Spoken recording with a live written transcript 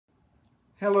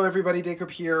Hello everybody, Dacob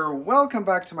here. Welcome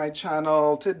back to my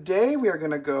channel. Today we are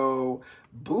going to go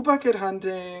boo bucket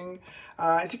hunting.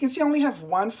 As you can see, I only have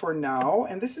one for now,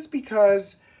 and this is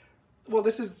because, well,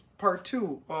 this is part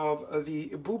 2 of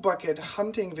the boo bucket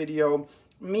hunting video,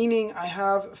 meaning I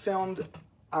have filmed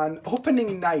on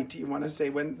opening night, you want to say,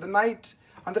 when the night,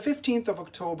 on the 15th of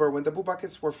October, when the boo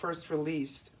buckets were first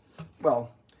released.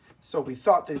 Well, so we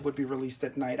thought they would be released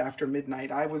at night, after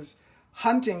midnight. I was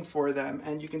hunting for them,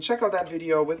 and you can check out that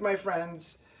video with my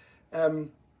friends,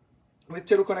 with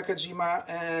Teruko Nakajima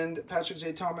and Patrick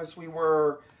J. Thomas. We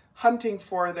were hunting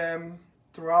for them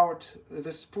throughout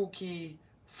the spooky,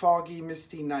 foggy,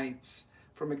 misty nights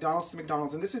from McDonald's to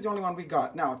McDonald's, and this is the only one we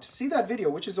got. Now, to see that video,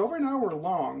 which is over an hour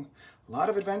long, a lot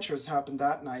of adventures happened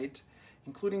that night,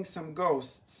 including some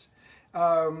ghosts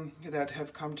that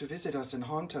have come to visit us and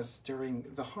haunt us during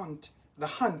the hunt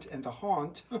and the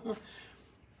haunt.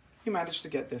 You managed to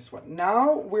get this one.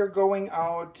 Now we're going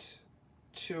out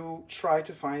to try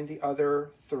to find the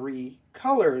other 3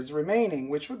 colors remaining,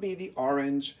 which would be the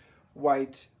orange,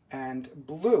 white, and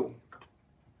blue.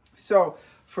 So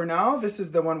for now, this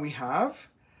is the one we have.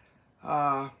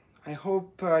 I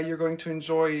hope you're going to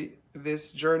enjoy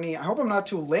this journey. I hope I'm not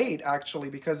too late, actually,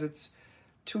 because it's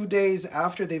 2 days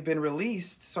after they've been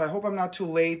released. So I hope I'm not too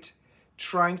late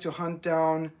trying to hunt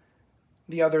down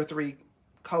the other 3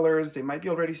 colors. They might be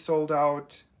already sold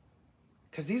out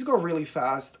because these go really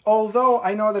fast. Although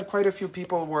I know that quite a few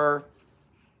people were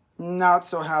not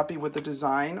so happy with the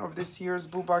design of this year's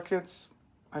boo buckets.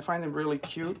 I find them really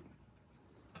cute,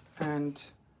 and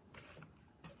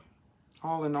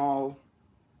all in all,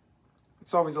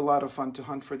 it's always a lot of fun to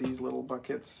hunt for these little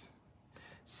buckets.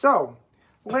 So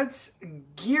let's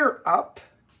gear up,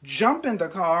 jump in the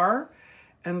car,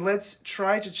 and let's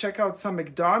try to check out some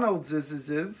McDonald's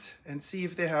and see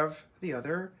if they have the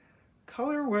other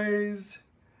colorways.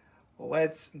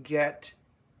 Let's get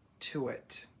to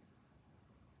it.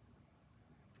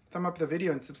 Thumb up the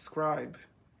video and subscribe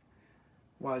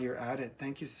while you're at it.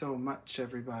 Thank you so much,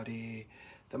 everybody.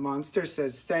 The monster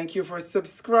says, thank you for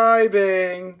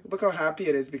subscribing. Look how happy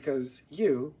it is because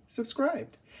you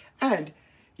subscribed. And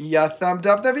you thumbed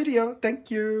up the video. Thank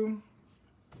you.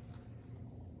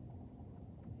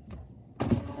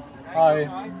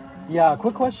 Hi. Yeah,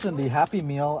 quick question. The Happy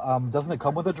Meal, doesn't it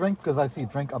come with a drink? Because I see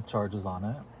drink up charges on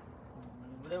it.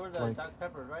 They were the Dr.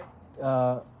 Peppers,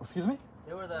 right? Excuse me?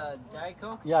 They were the Diet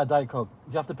Cokes? Yeah, Diet Coke.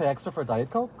 Do you have to pay extra for Diet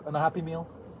Coke and a Happy Meal?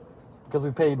 Because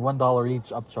we paid $1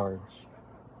 each upcharge.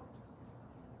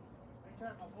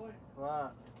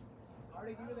 What? I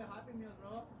already give you the Happy Meal,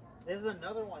 bro. This is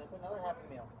another one. It's another Happy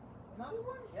Meal. Another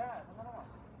one? Yeah, it's another one.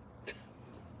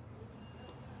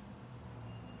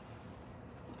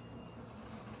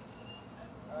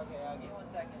 Okay, I'll give you 1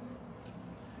 second.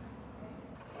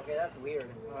 Okay, that's weird.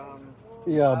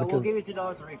 Yeah, because... we'll give you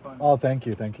 $2 in refund. Oh, thank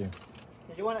you, thank you.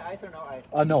 Did you want it ice or no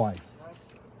ice? No ice.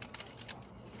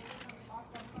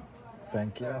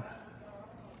 Thank you.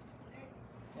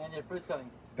 And your fruit's coming.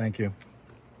 Thank you.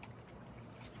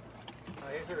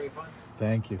 Here's your refund.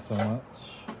 Thank you so much.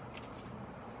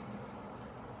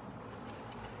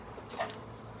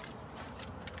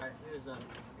 Alright, here's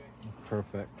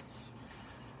Perfect.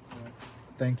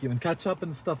 Thank you. And ketchup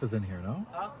and stuff is in here, no?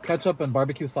 Huh? Ketchup and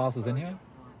barbecue sauce is in here?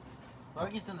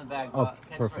 Barbecue's in the bag. Oh,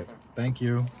 perfect. Right. Thank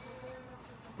you.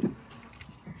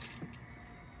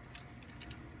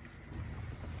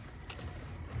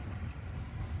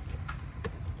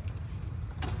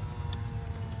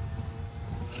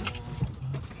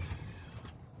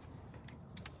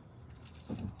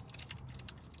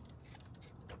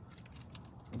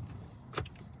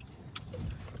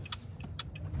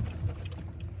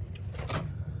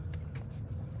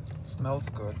 Smells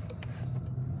good.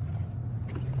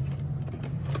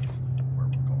 Where we're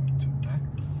going to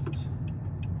next?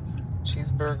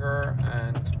 Cheeseburger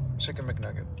and chicken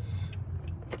McNuggets.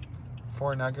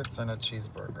 4 nuggets and a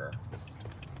cheeseburger.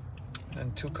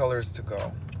 And 2 colors to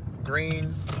go.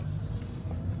 Green,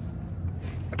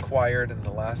 acquired in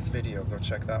the last video. Go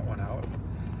check that one out.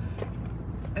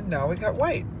 And now we got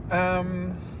white.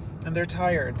 And they're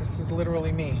tired. This is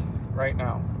literally me right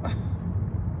now.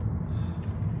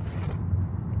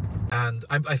 And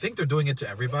I think they're doing it to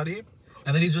everybody.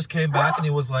 And then he just came back and he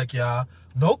was like, yeah,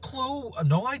 no clue,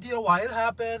 no idea why it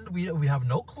happened. We have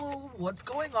no clue what's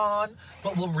going on,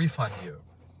 but we'll refund you.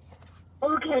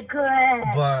 Okay, good.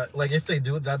 But like if they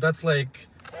do that, that's like,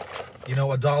 you know,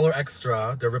 $1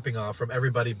 extra they're ripping off from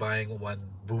everybody buying 1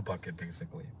 boo bucket,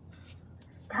 basically.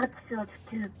 That's so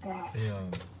stupid. Yeah.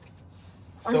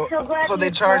 So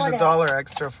they charged $1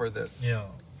 extra for this. Yeah.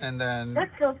 And then...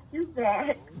 That's so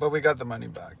stupid. But we got the money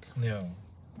back. Yeah.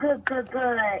 Good, good,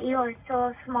 good. You are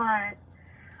so smart.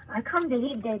 I can't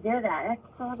believe they do that. That's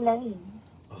so lame.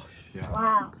 Oh, yeah.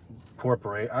 Wow.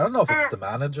 Corporate. I don't know if it's the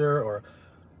manager or,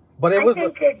 but it I was.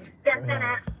 think it's definitely,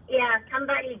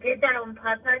 somebody did that on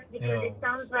purpose because it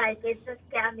sounds like it's a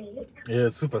scammy. Yeah,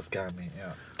 it's super scammy.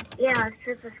 Yeah. Yeah,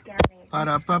 super scammy.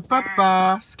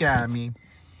 Ba-da-ba-ba-ba. Scammy.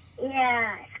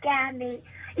 Yeah, scammy.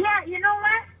 Yeah, you know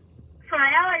what?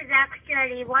 Pharrell is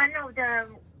actually one of the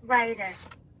writers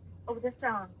of the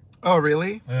song. Oh,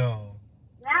 really? Yeah.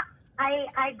 Yeah,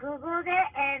 I googled it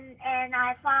and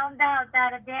I found out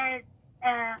that there's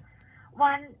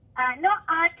one no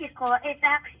article. It's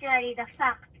actually the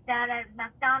fact that a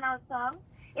McDonald's song.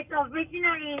 It's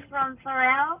originally from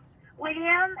Pharrell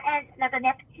Williams and like a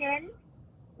Neptune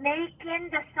making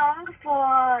the song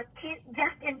for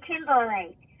Justin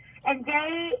Timberlake, and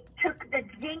they took the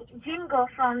jingle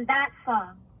from that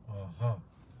song. Uh-huh.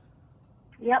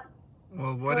 Yep.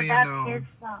 Well, what So do you that's know? his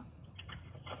song.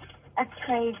 That's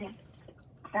crazy.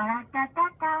 Da, da, da,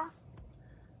 da.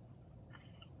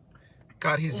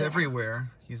 God, he's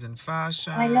everywhere. He's in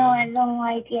fashion. I know, I don't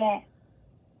like it.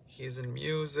 He's in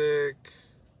music.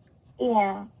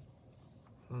 Yeah.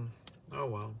 Oh,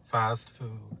 well. Fast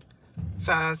food.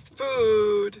 Fast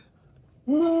food.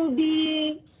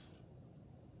 Movie.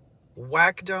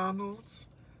 Whackdonald's.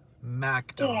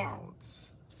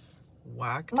 McDonald's.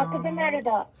 Whackdonald's.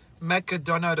 McDonald's.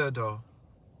 McDonald's.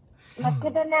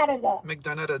 McDonald's.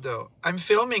 McDonald's. I'm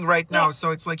filming right now,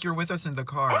 so it's like you're with us in the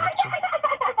car, actually.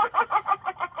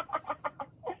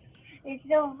 It's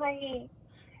so funny.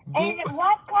 And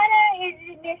what color is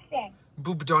it missing?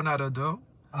 Boobdonado.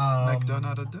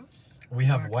 McDonald's. We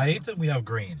have white and we have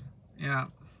green. Yeah.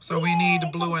 So we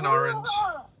need blue and orange.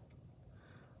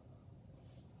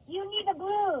 You need a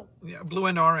blue. Yeah, blue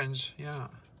and orange. Yeah.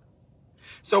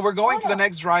 So we're going to the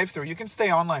next drive-through. You can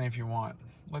stay online if you want.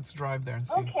 Let's drive there and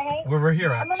see. Okay. We're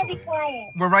here I'm actually. gonna be quiet.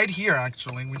 We're right here,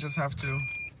 actually. We just have to.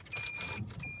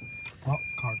 Oh,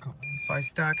 car coming. So I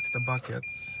stacked the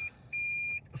buckets.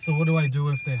 So what do I do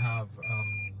if they have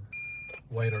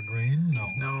white or green? No.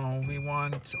 No, we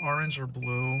want orange or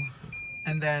blue.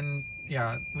 And then,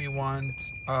 yeah, we want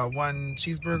 1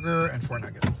 cheeseburger and 4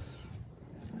 nuggets.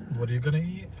 What are you gonna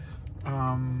eat?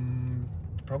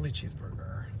 Probably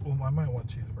cheeseburger. Oh, I might want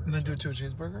cheeseburger. And then do 2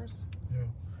 cheeseburgers. Yeah.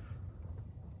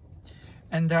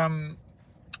 And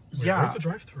Wait, yeah. where's the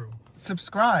drive-through?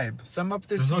 Subscribe. Thumb up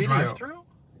this There's no video. drive-through?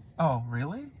 Oh,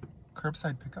 really?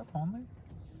 Curbside pickup only?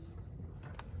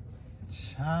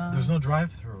 There's no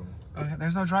drive-through. Okay,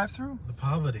 there's no drive-through? The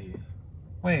poverty.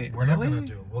 Wait, We're really? not gonna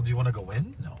do. Well, do you want to go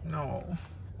in? No. No.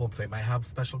 Well, they might have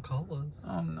special colors.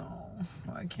 Oh no.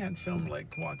 I can't film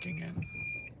like walking in.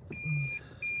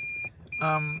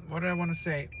 What do I want to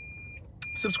say?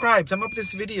 Subscribe, thumb up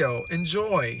this video.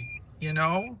 Enjoy, you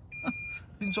know?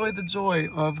 Enjoy the joy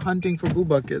of hunting for boo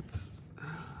buckets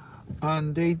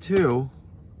on day 2.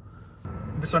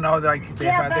 So now that they've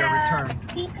had their return.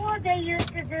 People, they used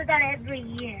to do that every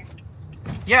year.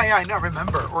 Yeah, I know,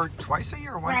 remember. Or twice a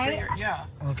year, or once a Right? year. Yeah.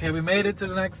 Okay, we made it to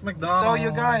the next McDonald's. So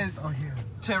you guys, Oh, here.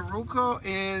 Teruko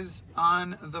is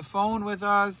on the phone with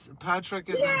us. Patrick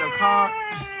is in the car.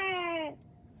 Yay!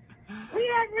 We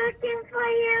are looking for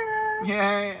you.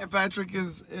 Yay, Patrick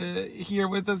is here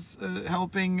with us,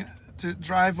 helping to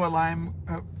drive while I'm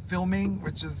filming,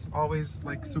 which is always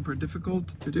like super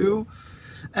difficult to do.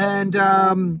 And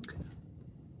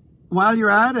while you're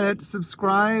at it,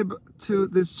 subscribe to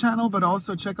this channel, but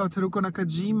also check out Teruko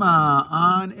Nakajima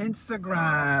on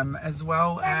Instagram, as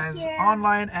well as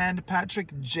online, and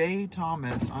Patrick J.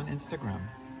 Thomas on Instagram.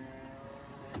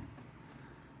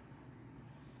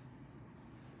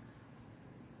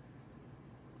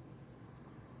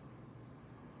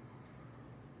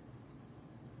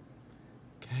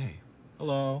 Okay.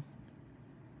 Hello.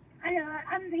 Hello,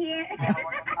 I'm here.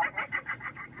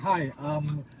 Hi.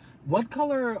 What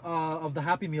color of the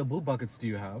Happy Meal blue buckets do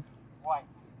you have? White.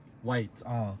 White.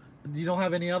 Oh. You don't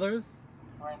have any others?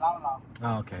 Right now.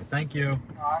 Oh, okay. Thank you.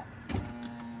 Alright.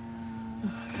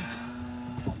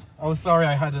 Oh, sorry.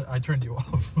 I turned you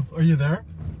off. Are you there?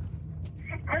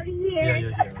 I'm here. Yeah,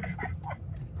 you're here.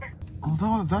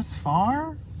 Although thus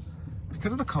far,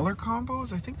 because of the color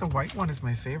combos, I think the white one is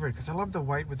my favorite, because I love the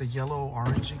white with the yellow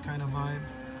orangey kind of vibe.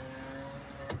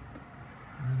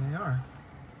 There they are.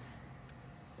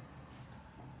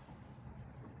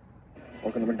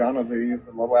 Welcome to McDonald's. Are you using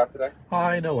the mobile app today?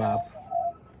 Hi, no app.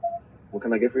 What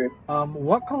can I get for you?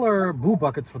 What color blue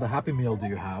buckets for the Happy Meal do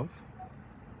you have?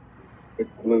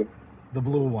 It's blue. The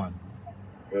blue one.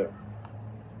 Yeah.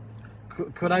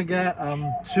 Could I get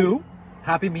 2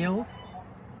 Happy Meals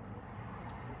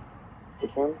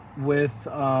Which one? with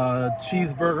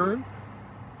cheeseburgers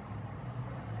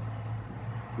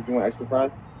Did you want extra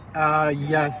fries?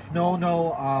 Yes.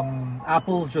 No.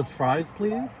 Apples, just fries,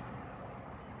 please.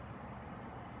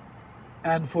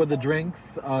 And for the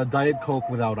drinks, Diet Coke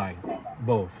without ice,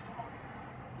 both.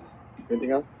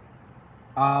 Anything else?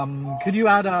 Could you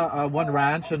add one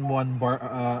ranch and one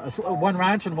one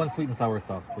ranch and one sweet and sour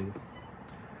sauce, please?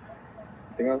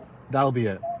 Anything else? That'll be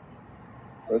it.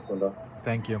 This one though.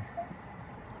 Thank you.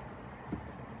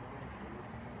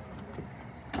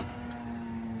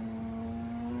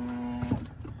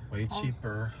 Way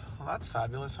cheaper. Well, that's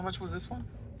fabulous. How much was this one?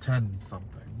 10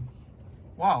 something.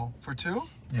 Wow, for two?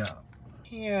 Yeah.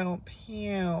 Help,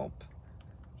 help,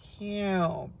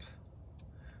 help.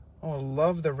 Oh, I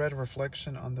love the red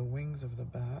reflection on the wings of the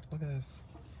bat. Look at this.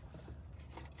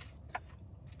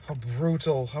 How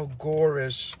brutal, how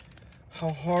gorish, how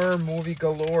horror movie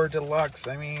galore deluxe.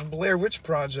 I mean, Blair Witch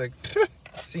Project.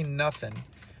 I've seen nothing.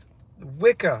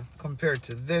 Wicca compared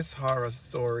to this horror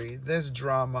story, this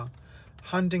drama.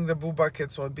 Hunting the boo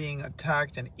buckets while being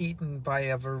attacked and eaten by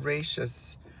a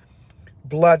voracious,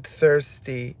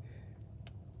 bloodthirsty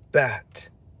bat.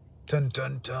 Dun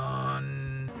dun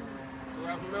dun.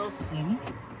 Mm-hmm.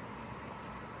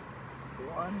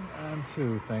 1 and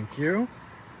 2, thank you.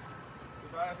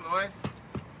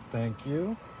 Thank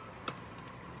you.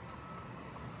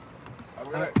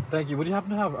 Thank you. Would you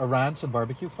happen to have a ranch and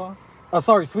barbecue sauce? Oh,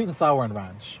 sorry, sweet and sour and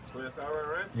ranch. Sweet and sour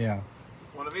and ranch? Yeah.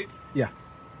 One of each? Yeah.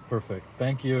 Perfect.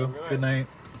 Thank you. Good night.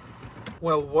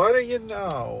 Well, what do you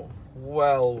know?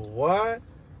 Well, what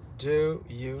do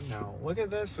you know? Look at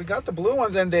this. We got the blue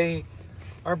ones and they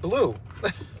are blue.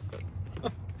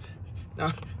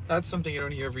 Now, that's something you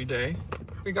don't hear every day.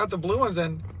 We got the blue ones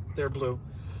and they're blue.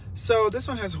 So this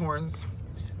one has horns,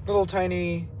 little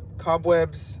tiny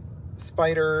cobwebs,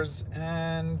 spiders,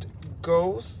 and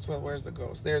ghosts. Well, where's the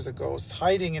ghost? There's a ghost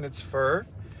hiding in its fur.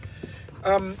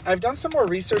 I've done some more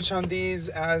research on these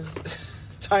as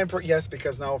time yes,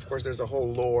 because now of course there's a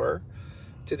whole lore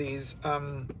to these.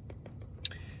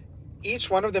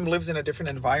 Each one of them lives in a different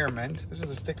environment. This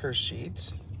is a sticker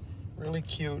sheet, really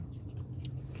cute.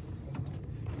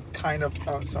 Kind of.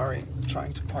 Oh, sorry, I'm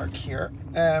trying to park here.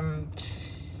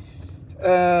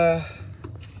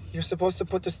 You're supposed to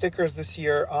put the stickers this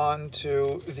year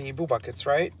onto the boo buckets,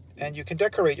 right? And you can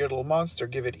decorate your little monster,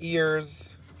 give it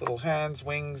ears, little hands,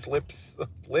 wings, lips.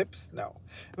 Lips? No.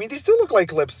 I mean, these do look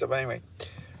like lips, but anyway.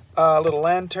 Little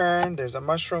lantern, there's a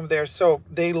mushroom there. So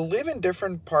they live in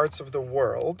different parts of the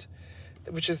world,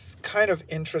 which is kind of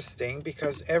interesting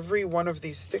because every one of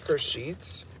these sticker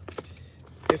sheets,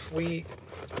 if we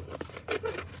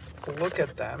look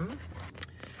at them,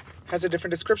 has a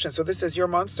different description. So this says, your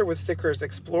monster with stickers,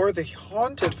 explore the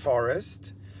haunted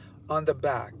forest on the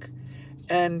back.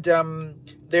 And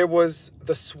there was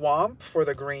the swamp for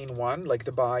the green one, like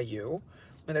the bayou.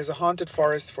 And there's a haunted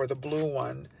forest for the blue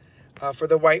one. For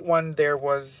the white one, there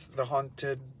was the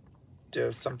haunted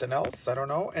something else. I don't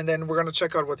know. And then we're going to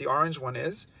check out what the orange one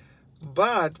is.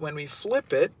 But when we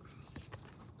flip it,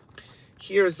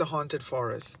 here's the haunted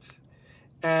forest.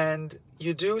 And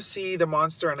you do see the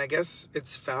monster, and I guess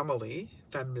it's family.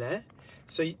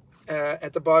 So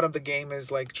at the bottom, the game is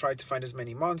like try to find as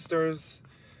many monsters.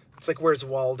 It's like, where's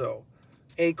Waldo?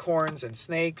 Acorns and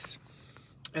snakes.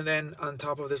 And then on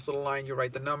top of this little line, you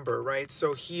write the number, right?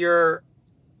 So here,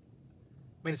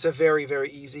 I mean, it's a very, very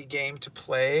easy game to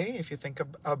play if you think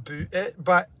about it.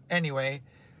 But anyway,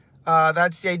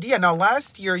 that's the idea. Now,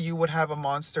 last year, you would have a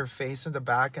monster face in the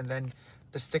back, and then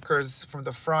the stickers from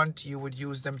the front, you would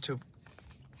use them to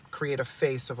create a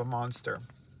face of a monster.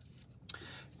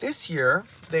 This year,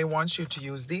 they want you to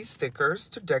use these stickers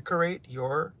to decorate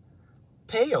your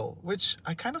pail, which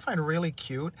I kind of find really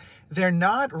cute. They're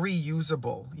not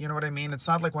reusable. You know what I mean? It's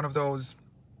not like one of those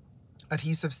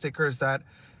adhesive stickers that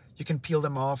you can peel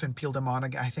them off and peel them on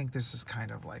again. I think this is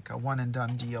kind of like a one and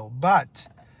done deal. But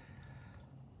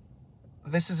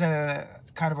this is a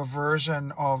kind of a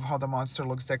version of how the monster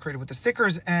looks decorated with the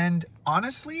stickers. And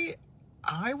honestly,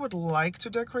 I would like to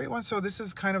decorate one. So this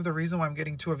is kind of the reason why I'm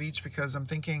getting 2 of each, because I'm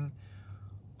thinking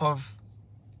of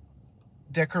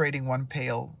decorating one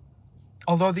pail.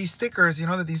 Although these stickers, you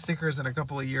know that these stickers in a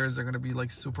couple of years, they're going to be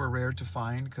like super rare to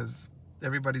find because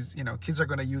everybody's, you know, kids are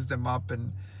going to use them up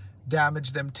and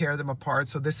damage them, tear them apart.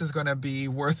 So this is going to be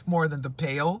worth more than the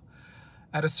pail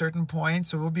at a certain point.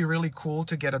 So it would be really cool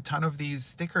to get a ton of these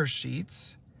sticker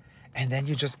sheets, and then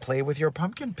you just play with your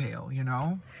pumpkin pail, you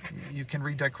know. You can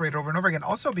redecorate over and over again.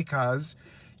 Also because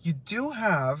you do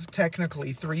have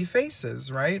technically 3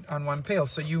 faces, right, on one pail.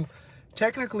 So you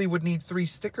technically would need 3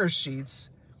 sticker sheets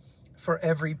for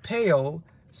every pail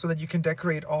so that you can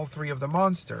decorate all 3 of the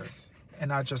monsters. and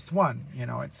not just one. You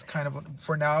know, it's kind of,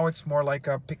 for now, it's more like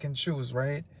a pick and choose,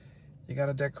 right? You got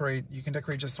to decorate, you can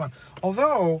decorate just one.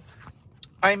 Although,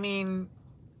 I mean,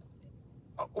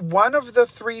 one of the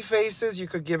three faces, you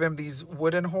could give him these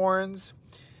wooden horns.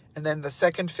 And then the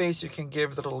second face, you can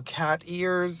give the little cat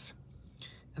ears.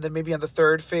 And then maybe on the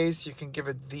third face, you can give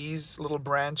it these little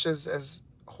branches as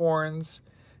horns.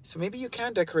 So maybe you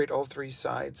can decorate all three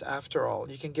sides after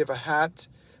all. You can give a hat,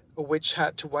 a witch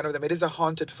hat to one of them. It is a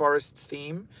haunted forest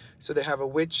theme. So they have a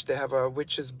witch, they have a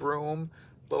witch's broom,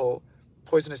 little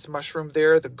poisonous mushroom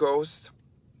there, the ghost,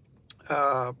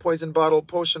 potion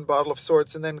bottle of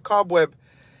sorts, and then cobweb.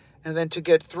 And then to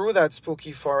get through that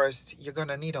spooky forest, you're going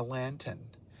to need a lantern.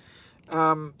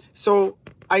 So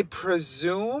I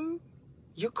presume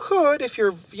you could, if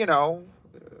you're, you know,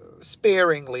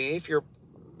 sparingly, if you're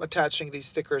attaching these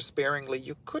stickers sparingly,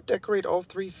 you could decorate all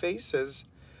three faces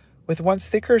with one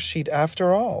sticker sheet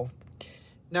after all.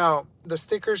 Now, the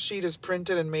sticker sheet is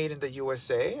printed and made in the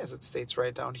USA, as it states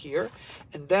right down here.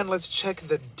 And then let's check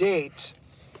the date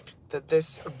that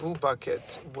this Boo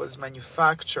Bucket was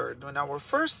manufactured. In our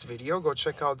first video, go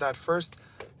check out that first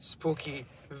spooky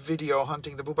video,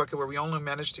 Hunting the Boo Bucket, where we only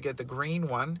managed to get the green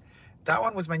one. That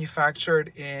one was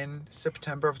manufactured in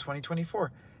September of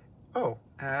 2024. Oh,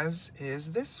 as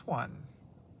is this one.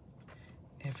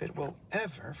 If it will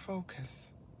ever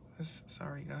focus.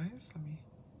 Sorry guys,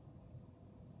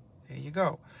 there you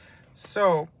go.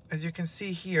 So, as you can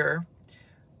see here,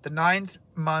 the 9th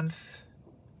month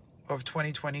of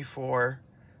 2024.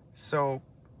 So,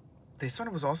 this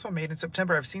one was also made in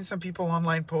September. I've seen some people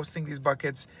online posting these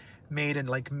buckets made in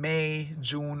like May,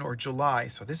 June, or July.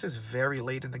 So this is very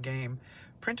late in the game.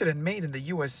 Printed and made in the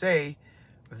USA.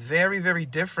 Very, very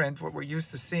different what we're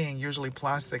used to seeing. Usually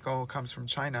plastic all comes from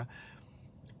China.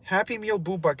 Happy Meal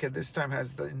Boo Bucket this time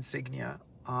has the insignia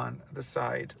on the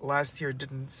side. Last year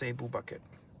didn't say Boo Bucket.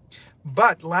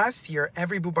 But last year,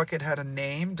 every Boo Bucket had a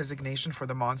name designation for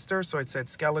the monster. So it said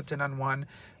skeleton on one,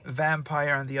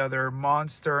 vampire on the other,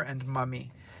 monster, and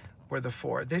mummy were the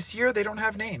four. This year, they don't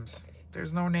have names.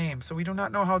 There's no name. So we do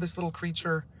not know how this little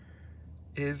creature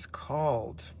is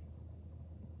called.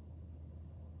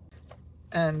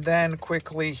 And then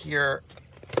quickly here,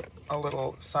 a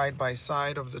little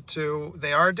side-by-side of the two.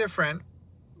 They are different,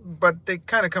 but they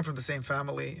kind of come from the same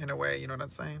family in a way, you know what I'm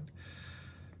saying?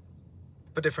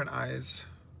 But different eyes.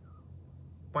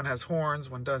 One has horns,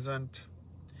 one doesn't.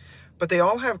 But they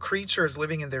all have creatures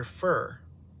living in their fur.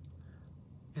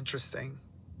 Interesting.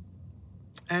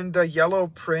 And the yellow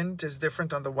print is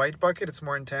different on the white bucket. It's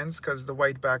more intense because the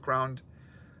white background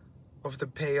of the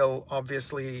pail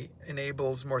obviously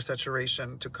enables more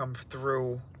saturation to come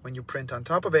through when you print on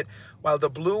top of it, while the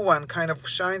blue one kind of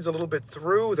shines a little bit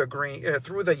through the green,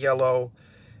 through the yellow.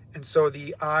 And so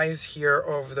the eyes here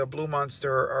of the blue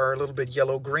monster are a little bit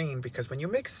yellow-green, because when you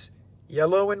mix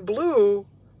yellow and blue,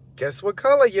 guess what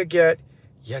color you get?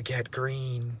 You get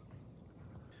green.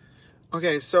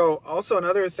 Okay, so also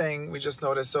another thing we just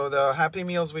noticed. So the Happy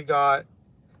Meals we got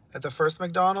at the first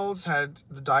McDonald's had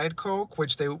the Diet Coke,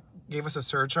 which they gave us a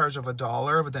surcharge of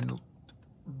 $1, but then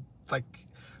like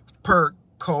per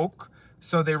Coke.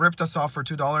 So they ripped us off for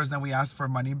 $2. Then we asked for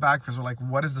money back because we're like,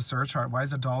 what is the surcharge? Why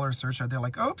is $1 surcharge? They're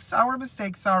like, oops, our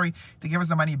mistake, sorry. They gave us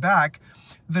the money back.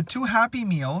 The two Happy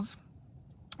Meals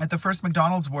at the first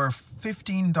McDonald's were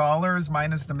 $15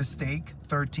 minus the mistake,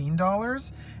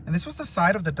 $13. And this was the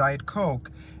side of the Diet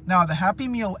Coke. Now, the Happy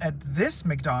Meal at this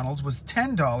McDonald's was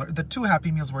 $10. The two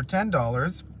Happy Meals were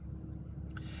 $10.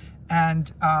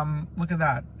 And look at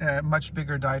that, much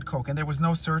bigger Diet Coke. And there was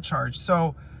no surcharge.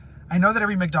 So I know that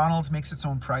every McDonald's makes its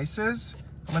own prices.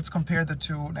 But let's compare the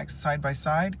two next side by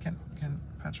side. Can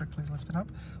Patrick please lift it up?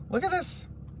 Look at this.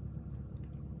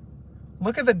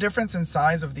 Look at the difference in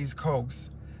size of these Cokes.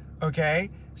 Okay,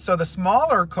 so the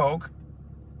smaller Coke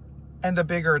and the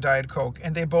bigger Diet Coke,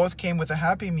 and they both came with a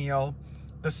Happy Meal.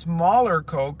 The smaller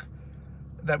Coke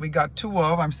that we got two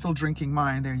of, I'm still drinking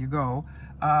mine, there you go,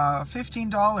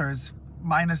 $15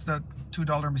 minus the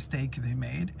 $2 mistake they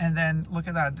made. And then look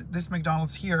at that, this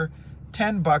McDonald's here,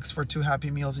 $10 for two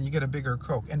Happy Meals, and you get a bigger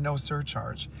Coke and no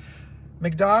surcharge.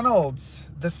 McDonald's,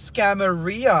 the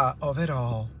scammeria of it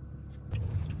all.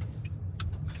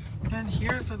 And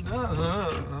here's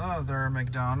another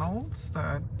McDonald's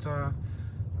that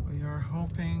we are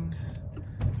hoping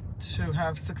to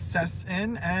have success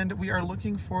in, and we are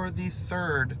looking for the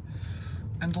third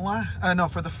and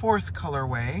for the fourth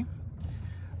colorway,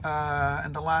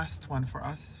 and the last one for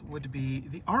us would be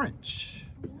the orange.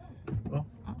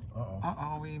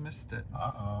 Oh, we missed it.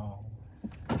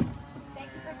 Thank you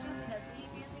for choosing us. Are you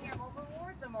using your mobile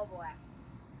rewards or mobile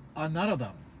app? None of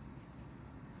them.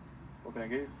 What can I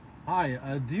get you?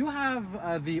 Hi, do you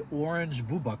have the orange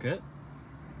boo bucket?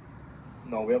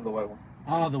 No, we have the white one.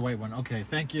 Ah, the white one. Okay,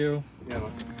 thank you. Yeah,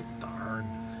 man. Darn.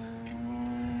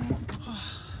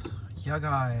 Yeah,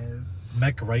 guys.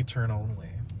 Mech right turn only.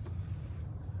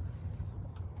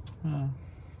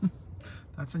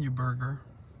 That's a new burger.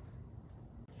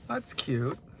 That's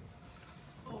cute.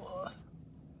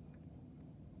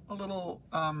 A little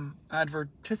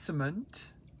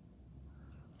advertisement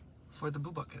for the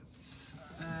boo buckets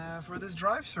for this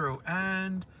drive-through,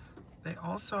 and they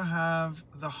also have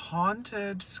the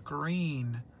haunted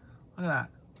screen. Look at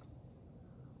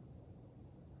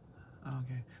that.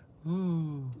 Okay.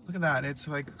 Ooh, look at that. It's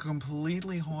like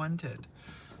completely haunted.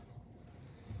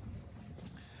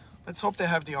 Let's hope they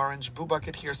have the orange boo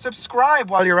bucket here. Subscribe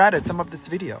while you're at it. Thumb up this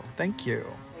video. Thank you.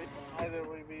 Either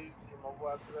will you be using your mobile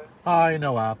app today? Hi,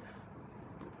 no app.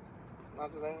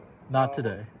 Not today? Not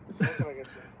today. What can I get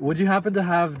you? Would you happen to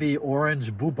have the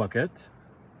orange boo bucket?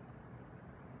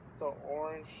 The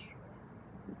orange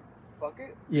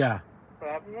bucket? Yeah. For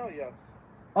Happy Meal? Yes.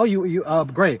 Oh, you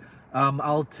great.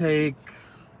 I'll take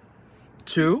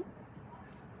 2.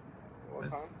 What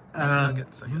time?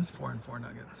 Nuggets, I guess. 4 and 4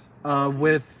 nuggets.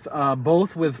 with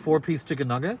both with 4-piece chicken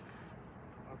nuggets.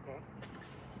 Okay.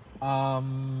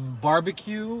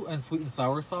 Barbecue and sweet and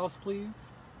sour sauce,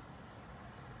 please.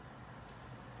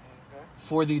 Okay.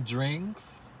 For the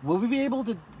drinks, will we be able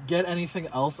to get anything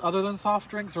else other than soft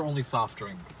drinks, or only soft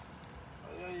drinks?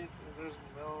 Yeah, there's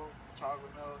milk,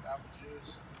 chocolate milk, apple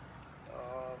juice.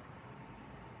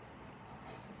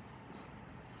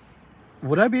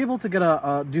 Would I be able to get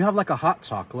a? Do you have like a hot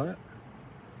chocolate?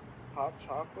 Hot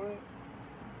chocolate?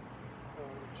 Let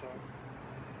me check.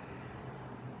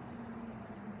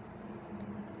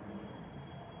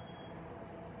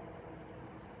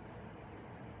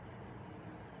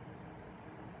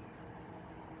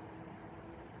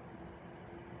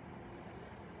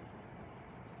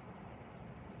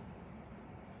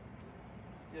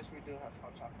 Yes, we do have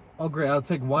hot chocolate. Oh, great! I'll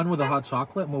take one with a hot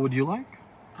chocolate. What would you like?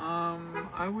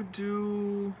 I would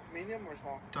do Medium or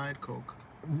small? Diet Coke.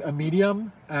 A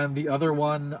medium, and the other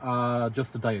one,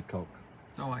 just a Diet Coke.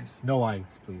 No ice. No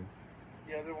ice, please.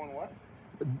 The other one what?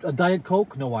 A Diet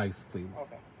Coke, no ice, please.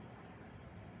 Okay.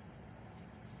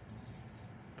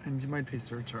 And you might pay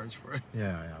surcharge for it.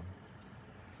 Yeah, I am.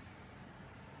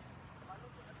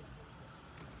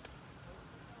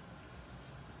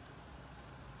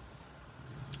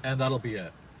 And that'll be it.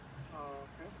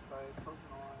 Okay. Diet Coke,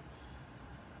 no ice.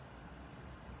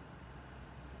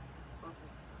 Perfect.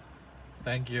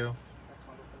 Thank you. Next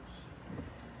one,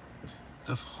 please.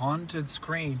 The haunted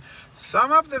screen.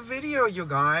 Thumb up the video, you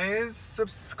guys.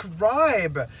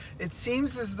 Subscribe. It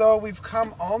seems as though we've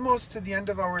come almost to the end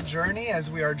of our journey as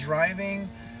we are driving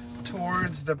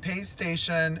towards the pay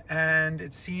station, and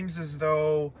it seems as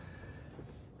though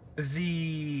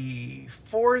the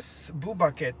 4th boo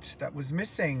bucket that was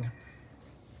missing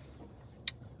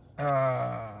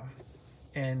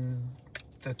in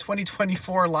the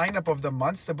 2024 lineup of the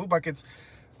Monster boo buckets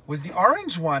was the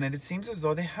orange one, and it seems as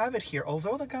though they have it here,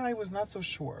 although the guy was not so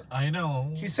sure. I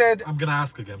know. He said, I'm gonna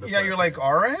ask again. yeah, you're like,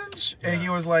 orange? Yeah. And he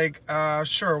was like,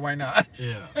 sure, why not?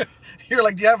 Yeah. You're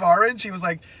like, do you have orange? He was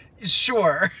like,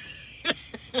 sure.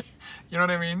 You know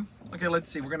what I mean? Okay, let's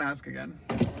see. We're gonna ask again.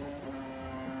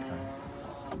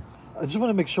 I just want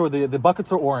to make sure the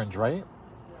buckets are orange, right?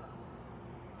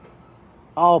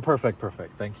 Oh, perfect.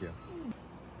 Thank you.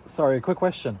 Sorry, quick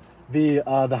question. The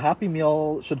Happy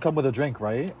Meal should come with a drink,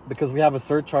 right? Because we have a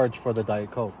surcharge for the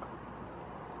Diet Coke.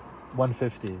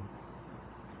 $1.50.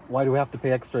 Why do we have to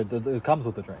pay extra? It comes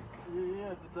with a drink.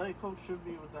 Yeah, the Diet Coke should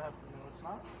be with the Happy Meal. It's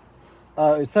not?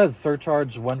 It says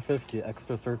surcharge $1.50,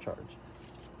 extra surcharge.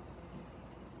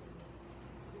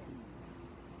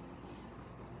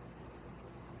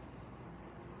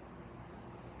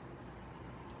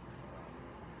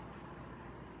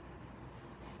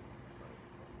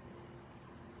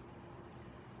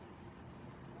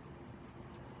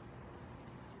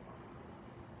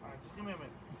 Alright, just give me a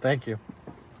minute. Thank you.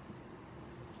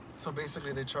 So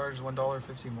basically they charge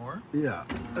 $1.50 more? Yeah,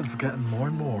 it's getting more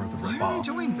and more. Why are they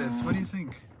doing this? What do you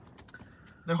think?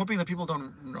 They're hoping that people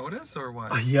don't notice, or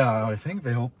what? Yeah, I think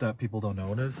they hope that people don't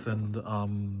notice, and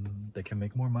they can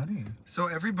make more money. So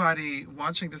everybody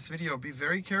watching this video, be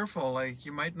very careful. Like,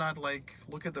 you might not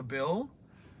look at the bill,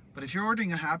 but if you're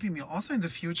ordering a Happy Meal, also in the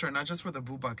future, not just for the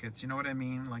boo buckets, you know what I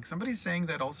mean? Like, somebody's saying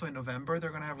that also in November they're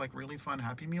gonna have really fun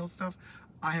Happy Meal stuff.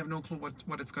 I have no clue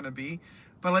what it's gonna be,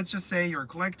 but let's just say you're a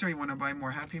collector, you want to buy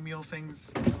more Happy Meal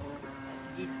things. Is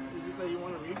it that you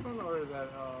want a refund, or that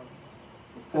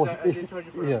Well, I did charge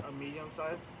you for a medium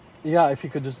size? Yeah, if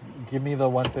you could just give me the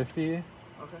 $1.50.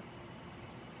 Okay.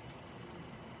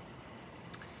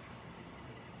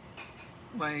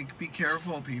 Like, be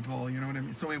careful, people. You know what I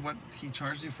mean? So wait, what? He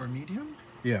charged you for medium?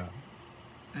 Yeah.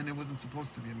 And it wasn't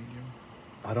supposed to be a medium.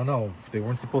 I don't know. They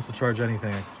weren't supposed to charge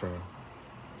anything extra.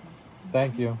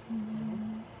 Thank you.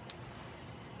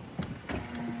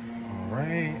 All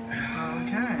right.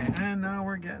 Okay, and now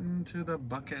we're getting to the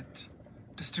bucket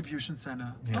distribution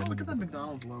center. Yeah. Oh, look at that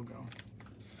McDonald's logo.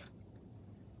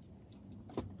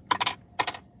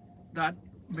 That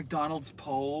McDonald's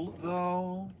pole,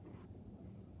 though.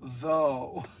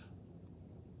 The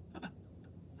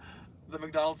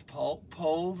McDonald's pole,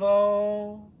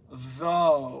 though.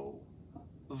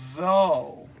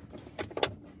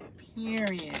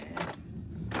 Period.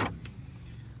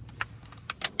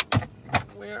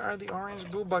 Where are the orange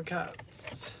booba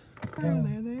cats? Oh,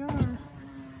 there they are.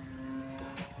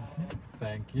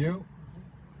 Thank you.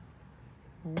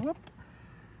 Whoop.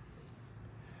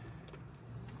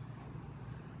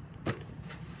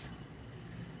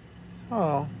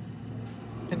 Oh,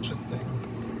 interesting.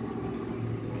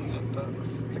 We got the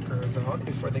stickers out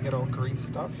before they get all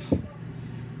greased up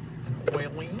and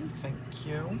oily. Thank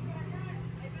you.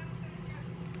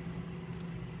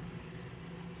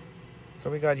 So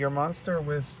we got your monster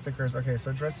with stickers. Okay,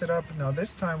 so dress it up. Now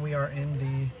this time we are in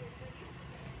the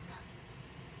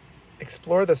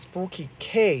Explore the Spooky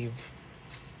Cave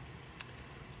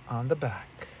on the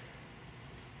back.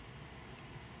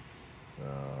 So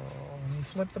let me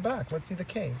flip the back. Let's see the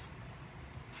cave.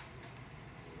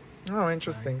 Oh,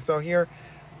 interesting. So here,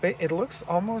 it looks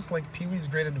almost like Pee-wee's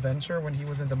Great Adventure when he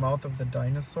was in the mouth of the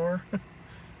dinosaur.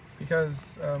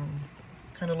 Because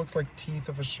this kind of looks like teeth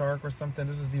of a shark or something.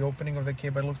 This is the opening of the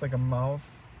cave, but it looks like a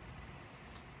mouth.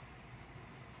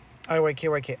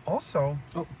 IYK. Also,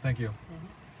 Oh, thank you.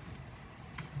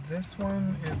 this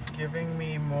one is giving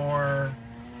me more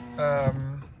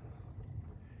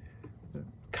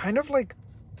kind of like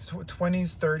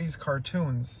 20s, 30s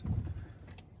cartoons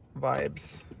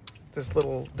vibes. This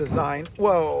little design.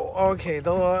 Whoa, okay,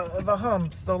 the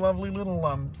humps, the lovely little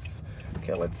lumps.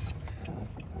 Okay, let's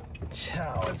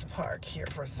park here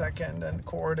for a second and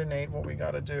coordinate what we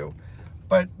gotta do.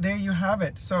 But there you have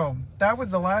it. So that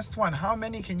was the last one. How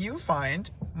many can you find?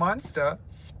 Monster,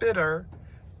 Spitter,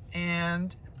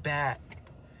 and Bat.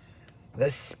 The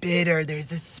Spitter.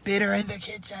 There's a Spitter in the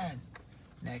kitchen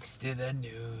next to the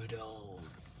noodles.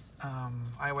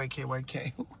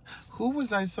 IYK. Who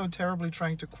was I so terribly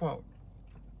trying to quote?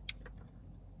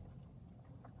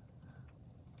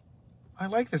 I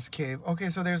like this cave. Okay,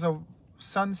 so there's a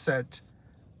sunset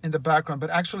in the background, but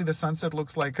actually the sunset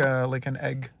looks like an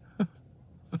egg.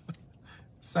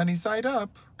 Sunny side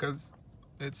up, because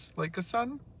it's like a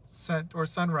sunset or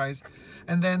sunrise.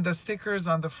 And then the stickers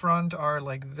on the front are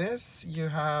like this. You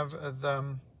have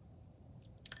the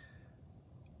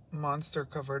monster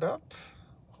covered up.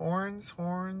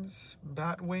 Horns,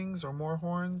 bat wings or more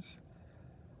horns.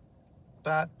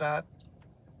 Bat,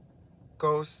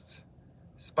 ghost,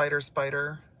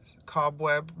 spider,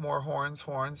 cobweb, more horns,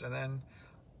 and then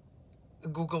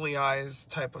googly eyes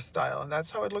type of style. And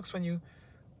that's how it looks when you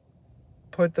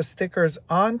put the stickers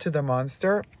onto the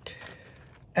monster.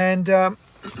 And I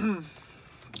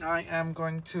am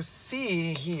going to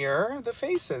see here the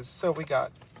faces. So we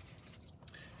got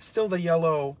still the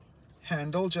yellow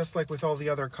handle, just like with all the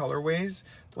other colorways.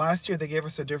 Last year they gave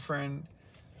us a different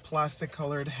plastic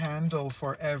colored handle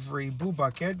for every boo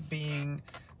bucket, being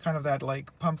kind of that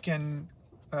like pumpkin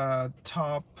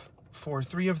top for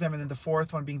 3 of them, and then the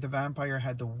 4th one being the vampire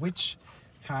had the witch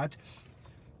hat.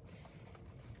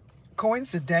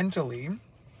 Coincidentally,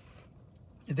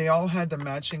 they all had the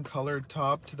matching colored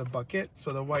top to the bucket.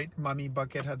 So the white mummy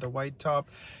bucket had the white top,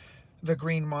 the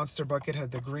green monster bucket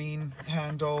had the green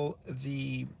handle,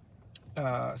 the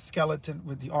skeleton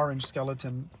with the orange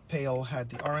skeleton pail had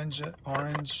the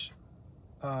orange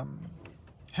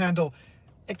handle,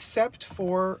 except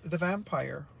for the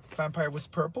vampire. Vampire was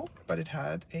purple, but it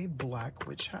had a black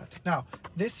witch hat. Now,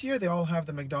 this year they all have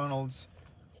the McDonald's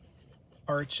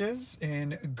arches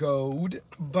in gold,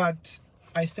 but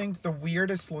I think the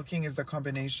weirdest looking is the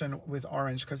combination with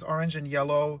orange, because orange and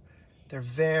yellow, they're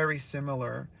very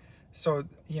similar. So,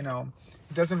 you know,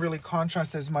 it doesn't really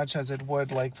contrast as much as it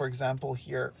would, like, for example,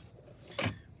 here.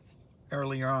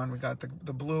 Earlier on, we got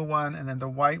the blue one and then the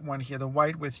white one here. The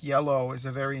white with yellow is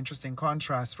a very interesting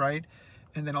contrast, right?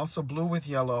 And then also blue with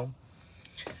yellow.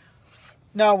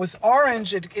 Now, with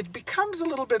orange, it becomes a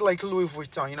little bit like Louis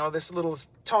Vuitton, you know, this little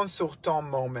ton sur ton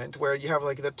moment where you have,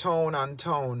 like, the tone on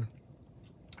tone.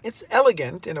 It's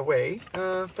elegant in a way,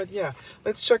 but yeah.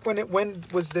 Let's check when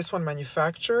was this one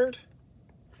manufactured?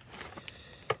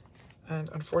 And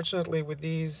unfortunately with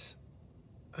these,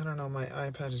 I don't know, my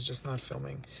iPad is just not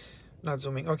filming. Not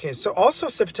zooming. Okay, so also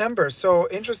September. So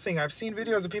interesting. I've seen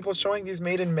videos of people showing these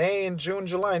made in May and June,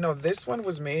 July. No, this one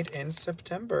was made in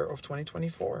September of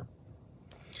 2024.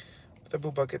 With the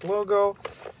Boo Bucket logo.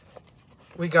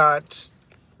 We got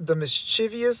the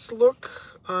mischievous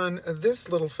look on this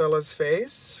little fella's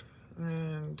face.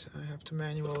 And I have to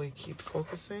manually keep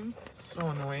focusing. So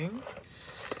annoying.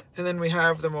 And then we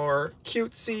have the more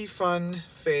cutesy, fun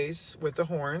face with the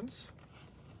horns.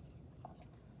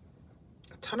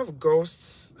 A ton of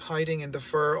ghosts hiding in the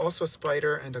fur. Also a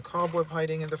spider and a cobweb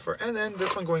hiding in the fur. And then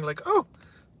this one going like, oh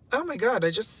my god,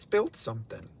 I just spilled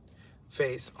something.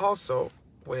 Face also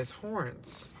with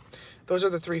horns. Those are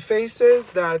the three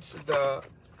faces. That's the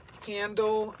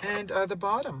handle and the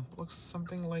bottom. Looks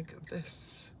something like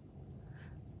this.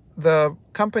 The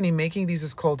company making these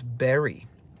is called Berry.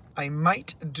 I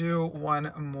might do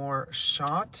one more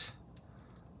shot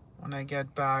when I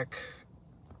get back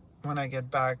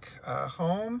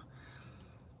home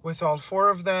with all four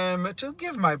of them to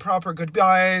give my proper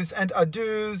goodbyes and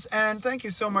adieus. And thank you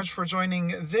so much for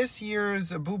joining this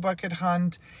year's Boo Bucket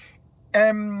Hunt.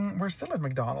 We're still at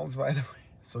McDonald's, by the way.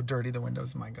 So dirty, the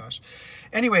windows, my gosh.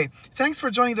 Anyway, thanks for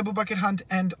joining the Boo Bucket Hunt.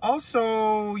 And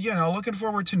also, you know, looking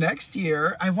forward to next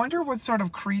year. I wonder what sort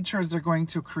of creatures they're going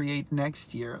to create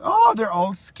next year. Oh, they're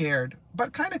all scared,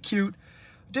 but kind of cute.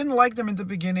 Didn't like them in the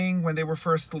beginning when they were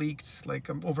first leaked, like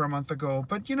over a month ago.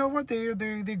 But you know what?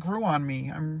 They grew on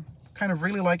me. I'm kind of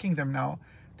really liking them now.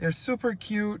 They're super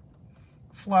cute,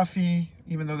 fluffy,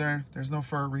 even though there's no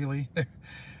fur really.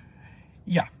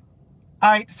 Yeah.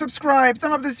 Subscribe,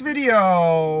 thumb up this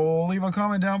video, leave a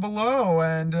comment down below,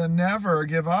 and never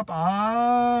give up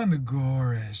on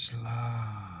Gorish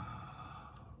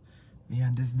love. The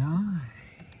end is nigh.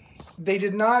 They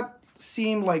did not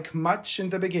seem like much in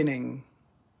the beginning.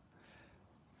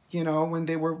 You know, when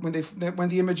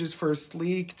the images first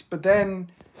leaked, but then,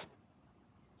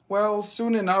 well,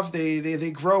 soon enough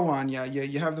they grow on you.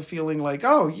 You have the feeling like,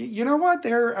 oh, you know what?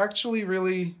 They're actually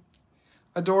really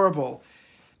adorable.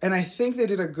 And I think they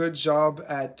did a good job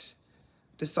at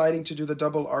deciding to do the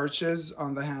double arches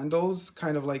on the handles,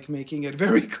 kind of like making it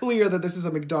very clear that this is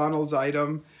a McDonald's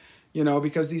item, you know,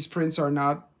 because these prints are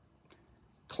not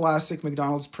classic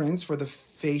McDonald's prints for the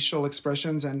facial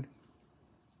expressions and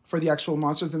for the actual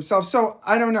monsters themselves. So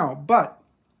I don't know, but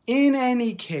in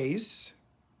any case,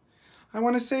 I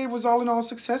want to say it was all in all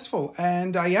successful,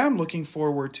 and I am looking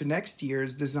forward to next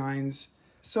year's designs.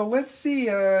 So let's see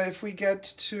if we get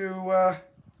to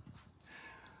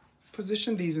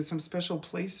position these in some special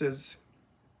places.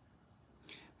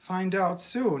 Find out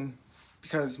soon,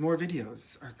 because more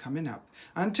videos are coming up.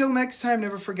 Until next time,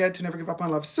 never forget to never give up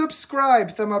on love. Subscribe,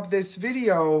 thumb up this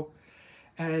video,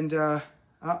 and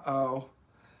uh-oh,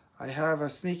 I have a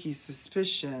sneaky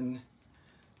suspicion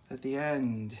that the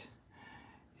end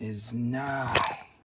is nigh.